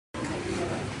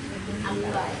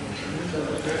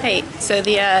Hey, so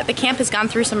the camp has gone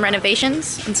through some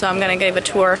renovations, and so I'm going to give a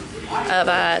tour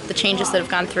of the changes that have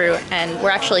gone through, and we're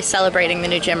actually celebrating the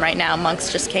new gym right now.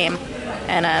 Monks just came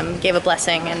and gave a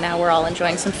blessing, and now we're all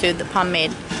enjoying some food that Pom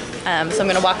made. So I'm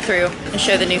going to walk through and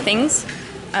show the new things.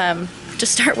 To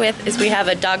start with is we have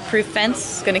a dog-proof fence.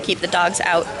 It's going to keep the dogs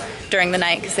out during the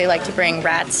night because they like to bring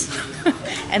rats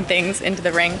and things into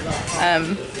the ring.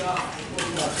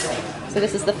 So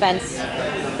this is the fence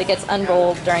that gets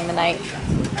unrolled during the night.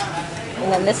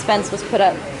 And then this fence was put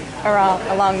up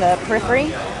along the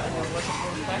periphery.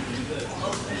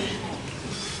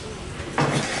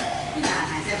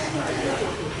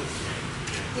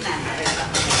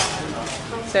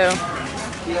 So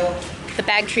the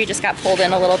bag tree just got pulled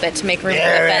in a little bit to make room for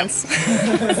the fence.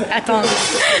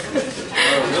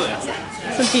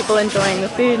 Some people enjoying the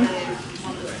food.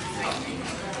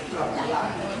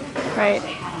 Right.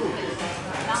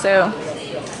 So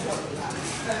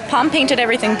Pom painted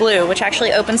everything blue, which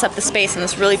actually opens up the space in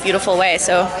this really beautiful way.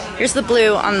 So here's the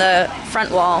blue on the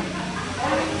front wall.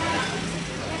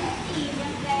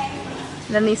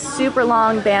 And then these super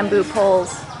long bamboo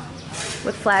poles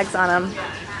with flags on them.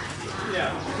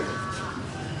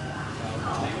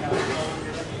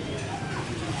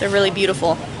 They're really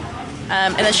beautiful.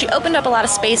 And then she opened up a lot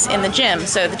of space in the gym,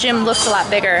 so the gym looks a lot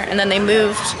bigger, and then they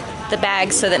moved the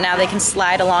bags so that now they can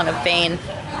slide along a vane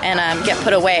and get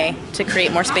put away to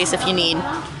create more space if you need.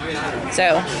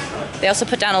 So they also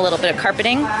put down a little bit of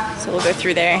carpeting, so we'll go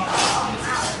through there.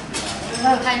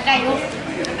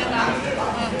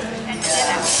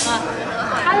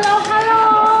 Hello,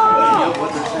 hello!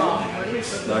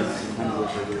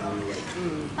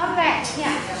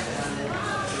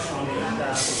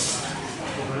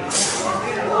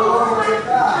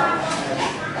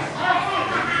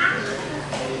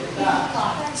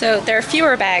 So there are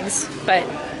fewer bags, but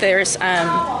there's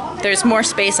more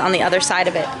space on the other side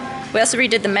of it. We also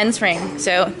redid the men's ring,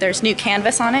 so there's new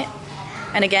canvas on it.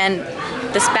 And again,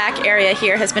 this back area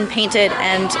here has been painted,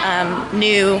 and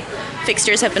new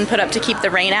fixtures have been put up to keep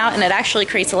the rain out, and it actually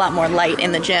creates a lot more light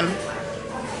in the gym.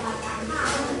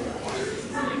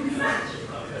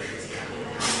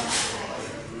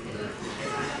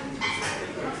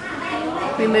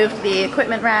 We moved the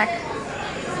equipment rack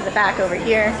to the back over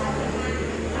here.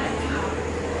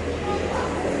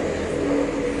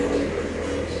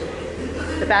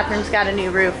 The bathroom's got a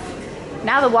new roof.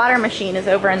 Now the water machine is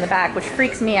over in the back, which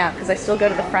freaks me out because I still go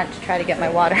to the front to try to get my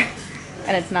water,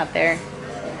 and it's not there.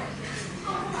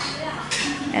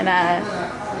 And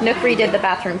Nook redid the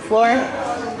bathroom floor,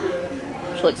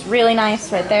 which looks really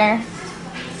nice right there.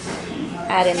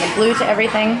 Add in the blue to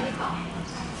everything.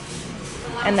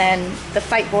 And then the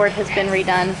fight board has been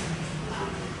redone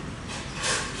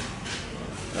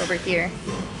over here.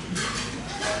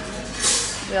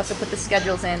 We also put the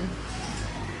schedules in.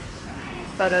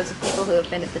 Photos of people who have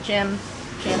been at the gym,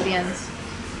 champions.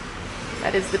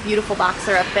 That is the beautiful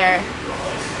boxer up there,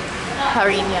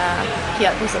 Harinya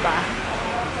Kiatbusaba.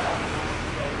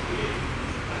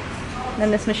 And then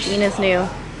this machine is new,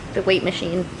 the weight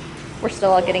machine. We're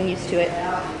still all getting used to it.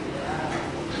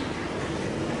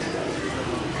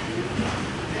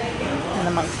 And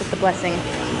the monks with the blessing.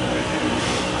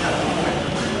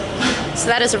 So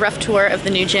that is a rough tour of the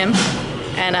new gym,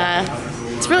 and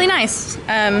it's really nice.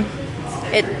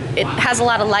 It has a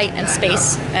lot of light and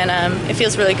space, and it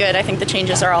feels really good. I think the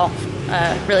changes are all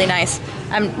really nice.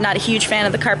 I'm not a huge fan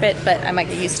of the carpet, but I might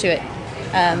get used to it.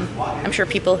 I'm sure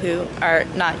people who are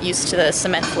not used to the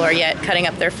cement floor yet, cutting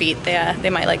up their feet,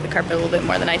 they might like the carpet a little bit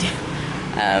more than I do.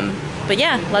 But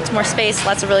yeah, lots more space,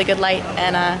 lots of really good light,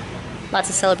 and lots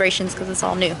of celebrations because it's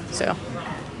all new. So I'll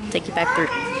take you back through.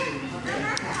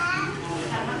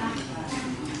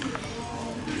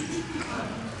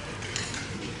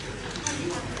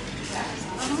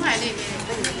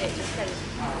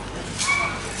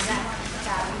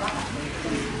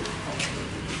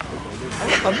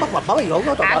 Còn bắt bập bảo vụ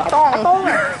đó tụi nó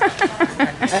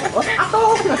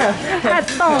Atong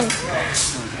Atong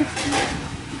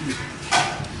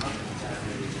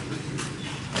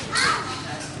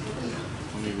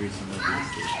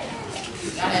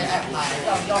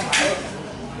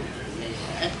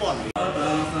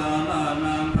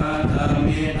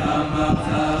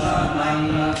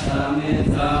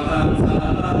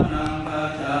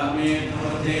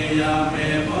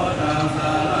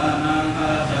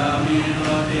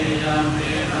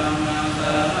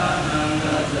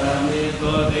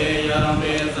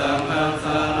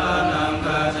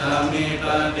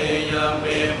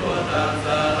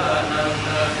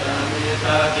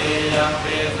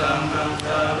Tatiyampī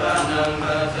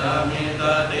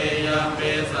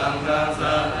saṅghං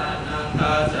saranam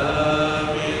gacchāmi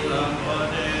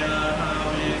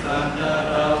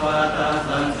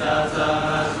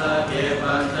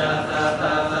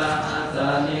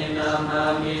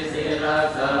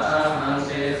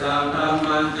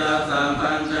สัง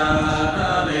คัญจาร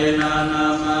ะเรนะนา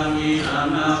มามิอ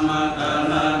นามาตา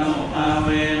ลานุภาเว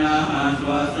นะหันตั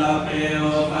วสัพเพโอ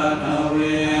ปัทเว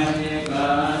กา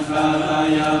สาลา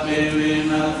ยาเปวิ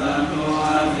นัสสันโตอ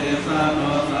าเสสะโต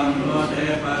สัมโพเท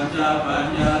ปัญจปัญ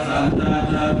ญาสันต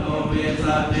จโตวิ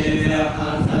สัตติเย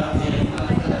หัสสะ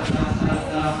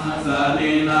สา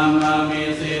ลีนามามิ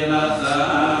สิลาสา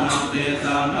หังติ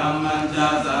สังฆมัญจ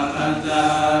สังฆจา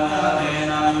เร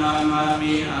นะนามา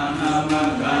มิอานามัง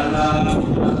กาลา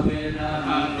เวนะ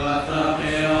หังวัสเป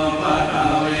โอปัท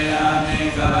เวอเน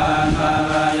กาคา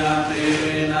รายาติ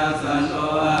วินัสสันโต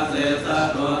อาเสสะ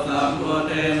โตสัมโพเ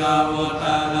ทนะวุฒ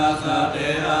านาสะเท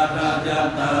ระตะจัต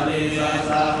ตาริสัส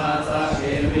สะหัสสะเก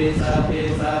วิสัพพิ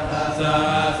สัทธัสสะ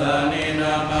สานิน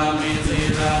ามามิสิ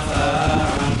ลาสา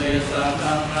หังติสังฆ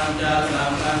มัญจสั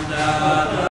งฆจา